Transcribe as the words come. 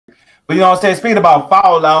But you know what I'm saying? Speaking about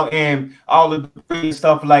Fallout and all of the free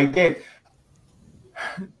stuff like that,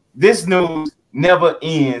 this news never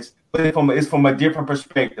ends, but it's from a different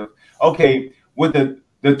perspective. Okay, with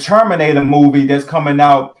the Terminator movie that's coming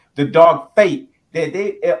out, The Dark Fate, that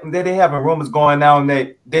they have rumors going on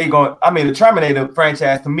that they going. I mean, the Terminator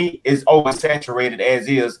franchise to me is oversaturated as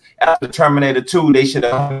is. After Terminator 2, they should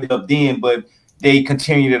have hung it up then, but they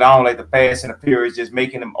continued it on like the Fast and the Furious, just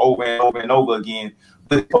making them over and over and over again.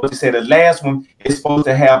 But supposed to say the last one is supposed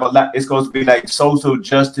to have a lot. It's supposed to be like social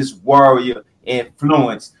justice warrior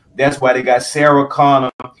influence. That's why they got Sarah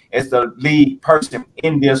Connor as the lead person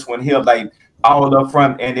in this one here, like all up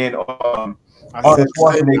front, and then I said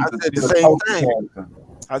the same thing.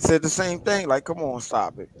 I said the same thing. Like, come on,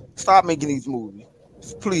 stop it. Stop making these movies.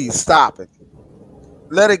 Please stop it.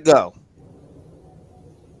 Let it go.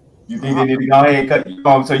 You think they need to go ahead and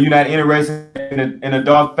cut? So you're not interested in a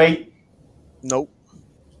Dark Fate? Nope.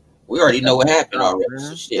 We already know what happened already.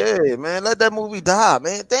 So shit. Yeah, man, let that movie die,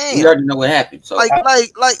 man. Damn. We already know what happened. So like.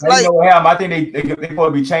 You know what happened? I think they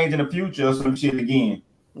probably be changing the future or some shit again.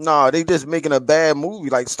 No, they just making a bad movie.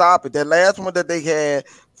 Like, stop it. That last one that they had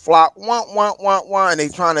flop, and they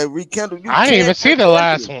trying to rekindle. I didn't even see the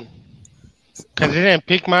last one because it didn't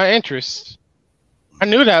pique my interest. I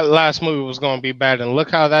knew that last movie was going to be bad, and look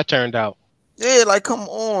how that turned out. Yeah, like, come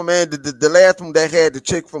on, man. The last one that had the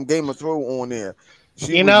chick from Game of Thrones on there.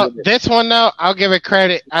 You know, this one, though, I'll give it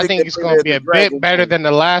credit. I think it's going to be a bit better than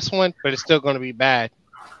the last one, but it's still going to be bad.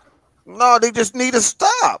 No, they just need to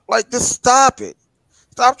stop. Like, just stop it.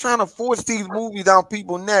 Stop trying to force these movies down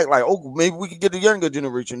people's neck. Like, oh, maybe we can get the younger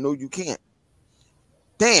generation. No, you can't.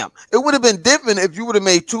 Damn. It would have been different if you would have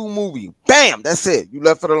made 2 movies. Bam, that's it. You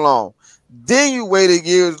left it alone. Then you waited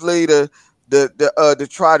years later to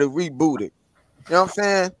try to reboot it. You know what I'm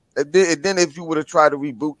saying? And then if you would have tried to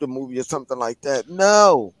reboot the movie or something like that,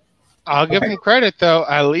 no. I'll give them credit though.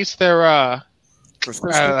 At least they're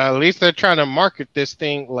trying to market this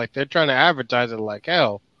thing, like they're trying to advertise it like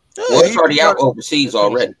hell. Yeah, well, it's already out overseas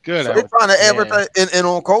already. Good. So they're trying to advertise and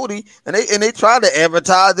on Cody, and they try to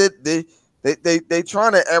advertise it. They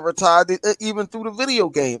trying to advertise it even through the video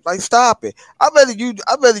game. Like, stop it. I'd rather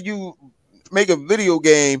you make a video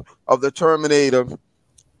game of the Terminator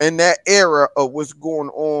in that era of what's going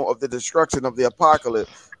on, of the destruction of the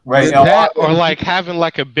apocalypse. Right. That, or like having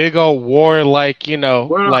like a big old war, like, you know,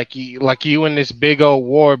 like you in this big old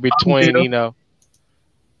war between, you know.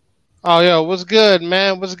 Oh, yo, what's good,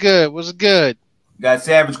 man? What's good? Got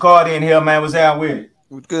Savage Carter in here, man. What's out with it?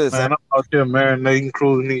 What's good, man? I'm out there marinating,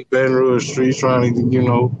 cruising these Baton Rouge streets, trying to, you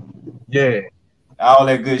know, all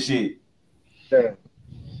that good shit. Yeah.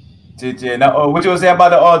 Now, what you want to say about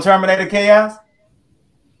the Terminator Chaos?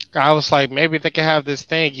 I was like, maybe they could have this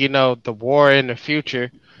thing, you know, the war in the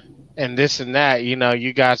future and this and that. You know,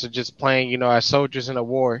 you guys are just playing, you know, as soldiers in a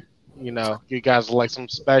war. You know, you guys are like some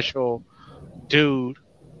special dude,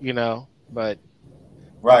 you know, but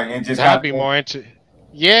right, and just I'd be more into,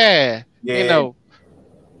 you know,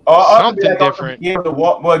 something different. Gears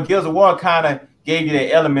of War kind of gave you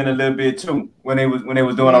that element a little bit too when they was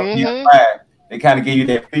doing on PS5. They kind of gave you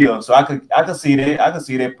that feel, so I could see that. I could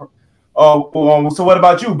see that. So what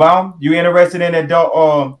about you, Baum? You interested in that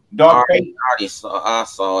Dark Fate? I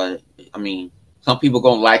saw it. I mean, some people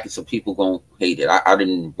gonna like it, some people gonna hate it. I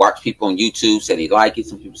didn't watch people on YouTube say they like it.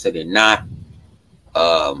 Some people say they're not.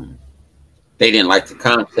 They didn't like the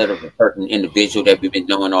concept of a certain individual that we've been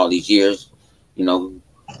doing all these years. You know,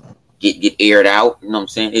 get aired out. You know what I'm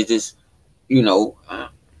saying? It's just, you know,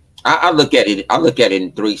 I look at it. I look at it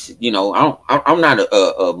in 3. You know, I'm not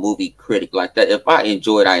a movie critic like that. If I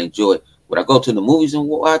enjoy it, I enjoy it. Would I go to the movies and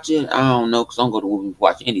watch it? I don't know, because I don't go to the movies and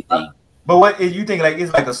watch anything. But what you think? Like,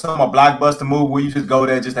 it's like a summer blockbuster movie where you just go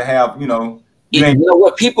there just to have, you know. You know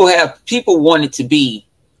what? People want it to be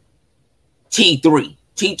T3.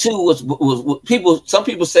 T2 was people. Some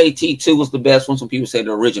people say T2 was the best one. Some people say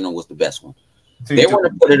the original was the best one. T2. They want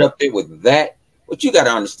to put it up there with that. But you got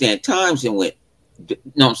to understand, times and went. You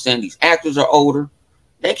know what I'm saying? These actors are older.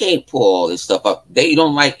 They can't pull all this stuff up. They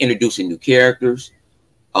don't like introducing new characters,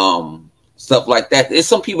 stuff like that. There's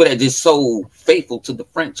some people that are just so faithful to the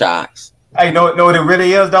franchise. Hey, know what it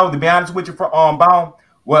really is though. To be honest with you, Baum,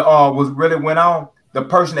 what was really went on? The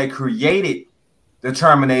person that created the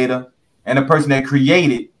Terminator and the person that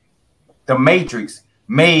created the Matrix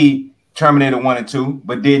made Terminator 1 and 2,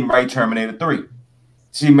 but didn't write Terminator 3.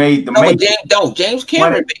 She made the Matrix. James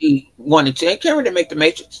Cameron made 1 and 2. James Cameron didn't make the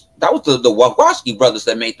Matrix. That was the Wachowski brothers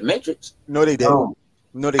that made the Matrix. No, they didn't.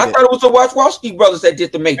 No, they didn't. I thought it was the Wachowski brothers that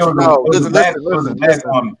did the Matrix.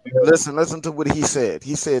 Listen to what he said.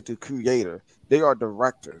 He said the creator. They are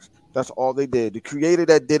directors. That's all they did. The creator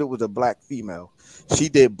that did it was a black female. She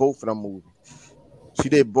did both of them movies. She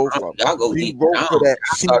did both of them. Y'all go She deep wrote down. for that.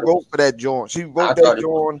 She wrote for that joint. She wrote that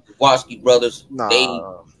joint. Wachowski brothers. Nah.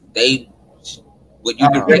 They. What you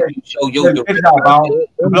direct, you show your The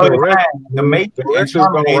Matrix and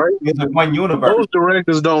Terminator is one universe. Those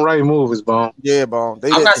directors don't write movies, Bone. Yeah, Bone.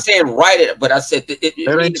 I'm not saying write it, but I said that if you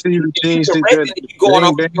going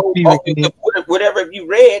off whatever you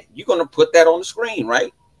read, you're gonna put that on the screen,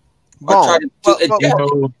 right? Bone, you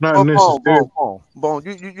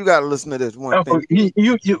gotta listen to this one thing.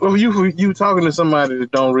 You talking to somebody that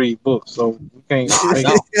don't read books, so you can't.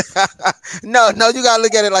 No, you gotta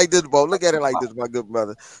look at it like this, Bone. Look at it like this, my good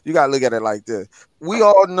brother. You gotta look at it like this. We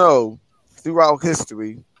all know throughout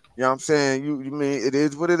history, you know what I'm saying? You mean it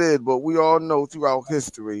is what it is, but we all know throughout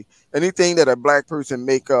history, anything that a black person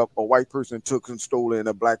make up, a white person took and stole it, and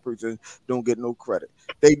a black person don't get no credit.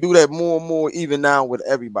 They do that more and more even now with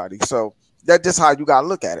everybody. So that's just how you gotta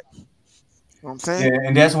look at it. You know what I'm saying? Yeah,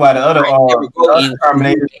 and that's why the other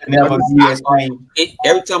Terminator never be as same.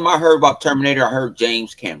 Every time I heard about Terminator, I heard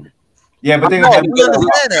James Cameron. Yeah, but we understand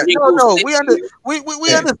that. We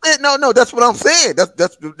understand. No, that's what I'm saying.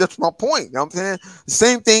 That's my point. You know what I'm saying?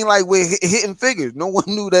 Same thing like with Hidden Figures. No one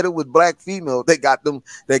knew that it was black female that got them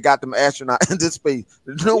astronaut into space.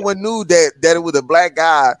 No one knew that it was a black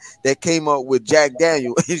guy that came up with Jack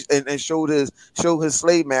Daniel and showed his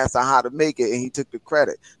slave master how to make it, and he took the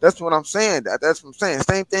credit. That's what I'm saying. That's what I'm saying.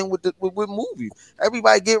 Same thing with movies.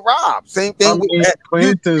 Everybody get robbed. Same thing with you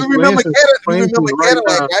remember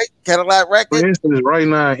Cadillac, right? Cadillac Records. For instance, right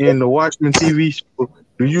now in the Watchmen TV show,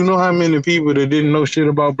 do you know how many people that didn't know shit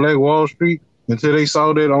about Black Wall Street until they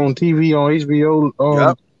saw that on TV on HBO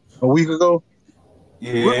a week ago?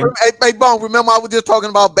 Yeah. Hey, Bone, remember I was just talking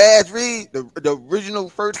about Bass Reed, the original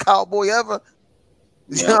first cowboy ever?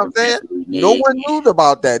 You know what I'm saying? No one knew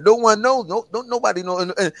about that. No one knows. Nobody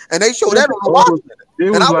knows. And they showed that on the Watchmen.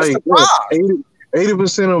 It was like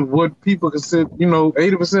 80% of what people consider,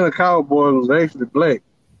 80% of cowboys was actually black.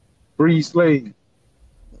 Free slave. You know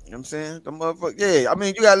what I'm saying? The motherfucker, yeah. I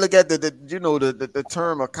mean, you gotta look at the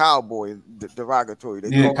term of cowboy, derogatory.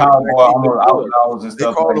 They cowboy, and stuff. They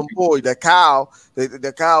call them boy. The cow,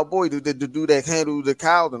 the cowboy, the dude that handles the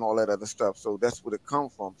cows and all that other stuff. So that's where it come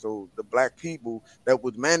from. So the black people that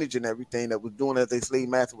was managing everything, that was doing as their slave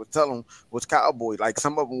master would tell them, was cowboy. Like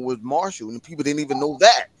some of them was marshal, and people didn't even know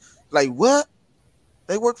that. Like what?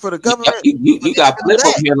 They work for the government. You got Flip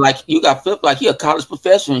up here like he a college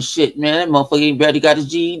professor and shit, man. That motherfucker ain't barely got his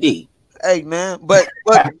GED. Hey man, but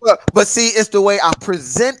see, it's the way I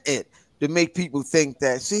present it to make people think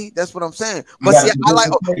that. See, that's what I'm saying. But see, I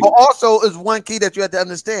like also is one key that you have to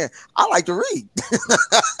understand. I like to read.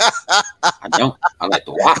 I don't. I like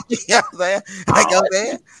to watch. You know what I'm saying? Like,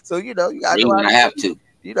 so you got to. I have to.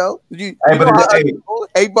 Hey,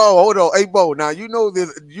 Bo, hold on. Hey, Bo, now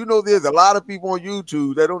there's a lot of people on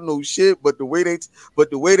YouTube that don't know shit, but the way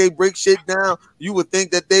they break shit down, you would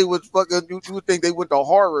think that they was fucking. You would think they went to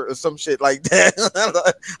horror or some shit like that,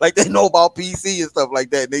 like they know about PC and stuff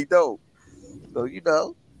like that. And they don't. So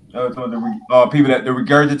so the people that the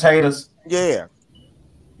regurgitators. Yeah.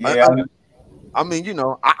 Yeah. I mean,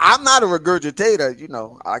 I'm not a regurgitator.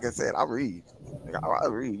 Like I said, I read. I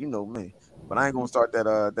read. You know me. But I ain't gonna start that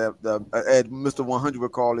Mr. 100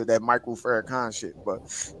 would call it that Michael Farrakhan shit. But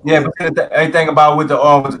yeah, but the thing about with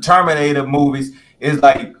the Terminator movies is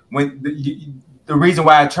like when the reason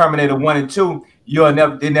why Terminator 1 and 2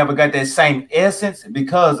 they never got that same essence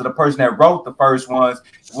because of the person that wrote the first ones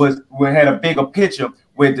had a bigger picture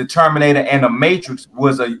with the Terminator and the Matrix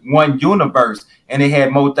was one universe, and they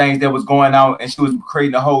had more things that was going on, and she was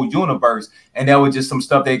creating a whole universe, and that was just some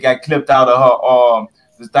stuff that got clipped out of her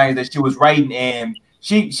the things that she was writing, and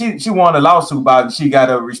she won a lawsuit about it. She got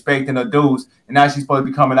a respect in her dues, and now she's supposed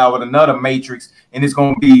to be coming out with another Matrix, and it's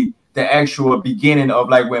going to be the actual beginning of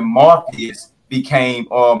like when Morpheus became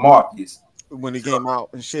Morpheus. When he came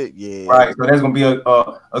out and shit, yeah. Right, so that's going to be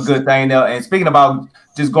a good thing there. And speaking about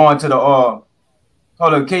just going to the hold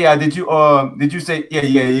on, K.I., did you say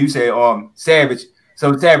you said Savage.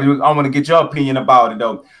 So Savage, I want to get your opinion about it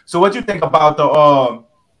though. So what you think about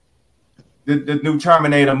the new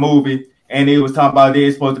Terminator movie, and it was talking about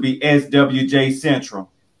it's supposed to be SWJ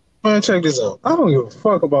Central. Man, check this out. I don't give a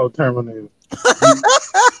fuck about Terminator.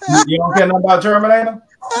 You don't care nothing about Terminator?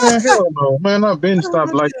 Man, hell no. Man, I've been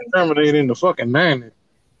stopped like Terminator in the fucking 90s.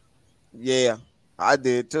 Yeah, I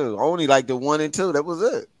did too. Only like the 1 and 2. That was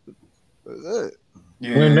it.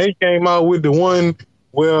 Yeah. When they came out with the one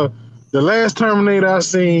where the last Terminator I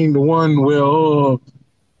seen, the one where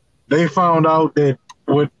they found out that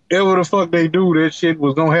whatever the fuck they do, that shit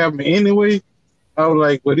was gonna happen anyway. I was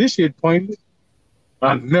like, well, this shit pointless.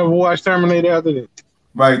 I never watched Terminator after that.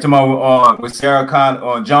 Right, tomorrow with Sarah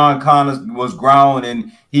John Connors was grown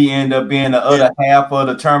and he ended up being the other half of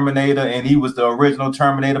the Terminator, and he was the original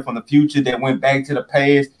Terminator from the future that went back to the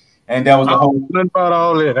past, and that was the whole. Nothing about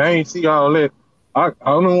all that. I ain't see all that. The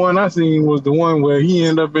only one I seen was the one where he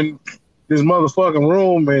ended up in this motherfucking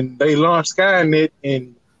room and they launched Skynet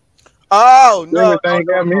and everything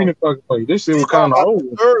got me in the fucking place. This shit was kind of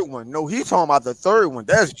old. The third one. No, he's talking about the third one.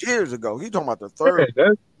 That's years ago. He's talking about the third. Yeah,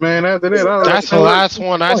 man, after that, that's the last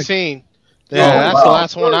one I seen. Yeah, that's the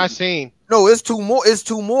last one I seen. No, it's two more. It's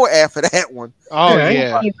two more after that one. Oh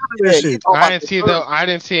yeah. I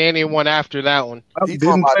didn't see anyone after that one. I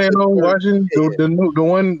didn't plan on watching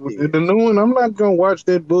the new one. I'm not gonna watch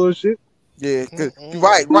that bullshit. Yeah,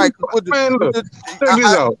 right. Man, look, check this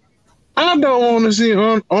out. I don't want to see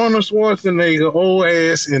Arnold Schwarzenegger old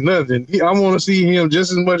ass and nothing. I want to see him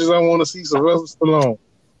just as much as I want to see Sylvester Stallone.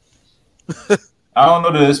 I don't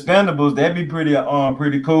know, the Expendables, that'd be pretty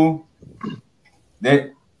cool.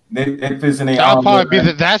 That fits in. That'll probably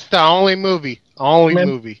be that's the only movie.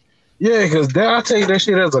 Movie. Yeah, because I take that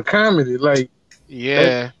shit as a comedy. Like,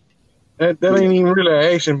 yeah, that ain't even really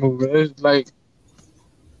an action movie. It's like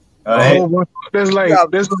that's like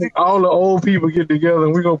all the old people get together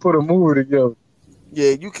and we're gonna put a movie together.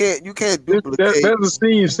 Yeah, you can't duplicate. That's a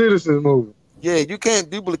senior citizens movie. Yeah, you can't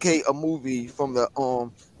duplicate a movie from the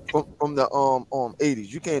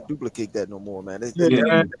 80s. You can't duplicate that no more, man. They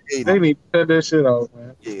need to cut that shit off,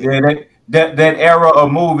 man. Yeah, that era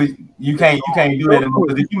of movies, you can't do that anymore.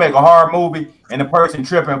 Because if you make a horror movie and the person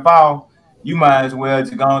trip and fall, you might as well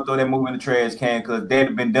just go and throw that movie in the trash can, because that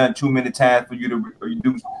had been done too many times for you to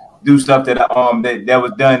do stuff that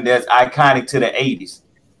was done that's iconic to the 80s,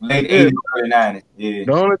 late 80s, early 90s. Yeah.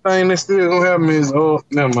 The only thing that still gonna happen is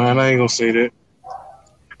never mind. I ain't gonna say that.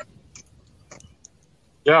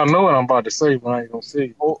 Y'all know what I'm about to say, but I ain't gonna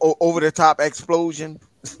say. Over the top explosion.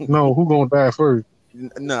 No, who gonna die first?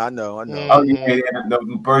 No, I know. Oh yeah,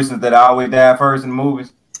 the persons that always die first in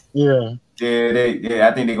movies. Yeah. Yeah,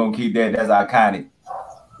 I think they're gonna keep that. That's iconic.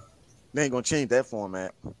 They ain't gonna change that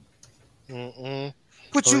format.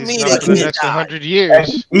 What you mean? For the next 100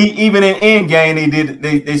 years. Even in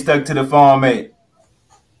Endgame, they stuck to the format.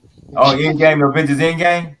 Oh, Endgame, Avengers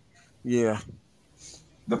Endgame. Yeah.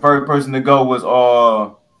 The first person to go was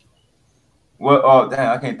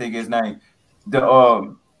damn, I can't think of his name. The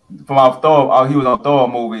from our Thor, he was on Thor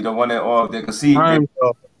movie, the one that could see. Yeah,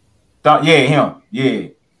 him. Yeah.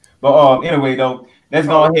 But anyway though, let's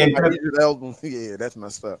go ahead and yeah, that's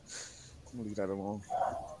messed up. Leave that alone.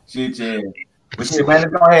 Shit, yeah. But shit, man,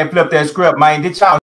 let's go ahead and flip that script, man. Did y'all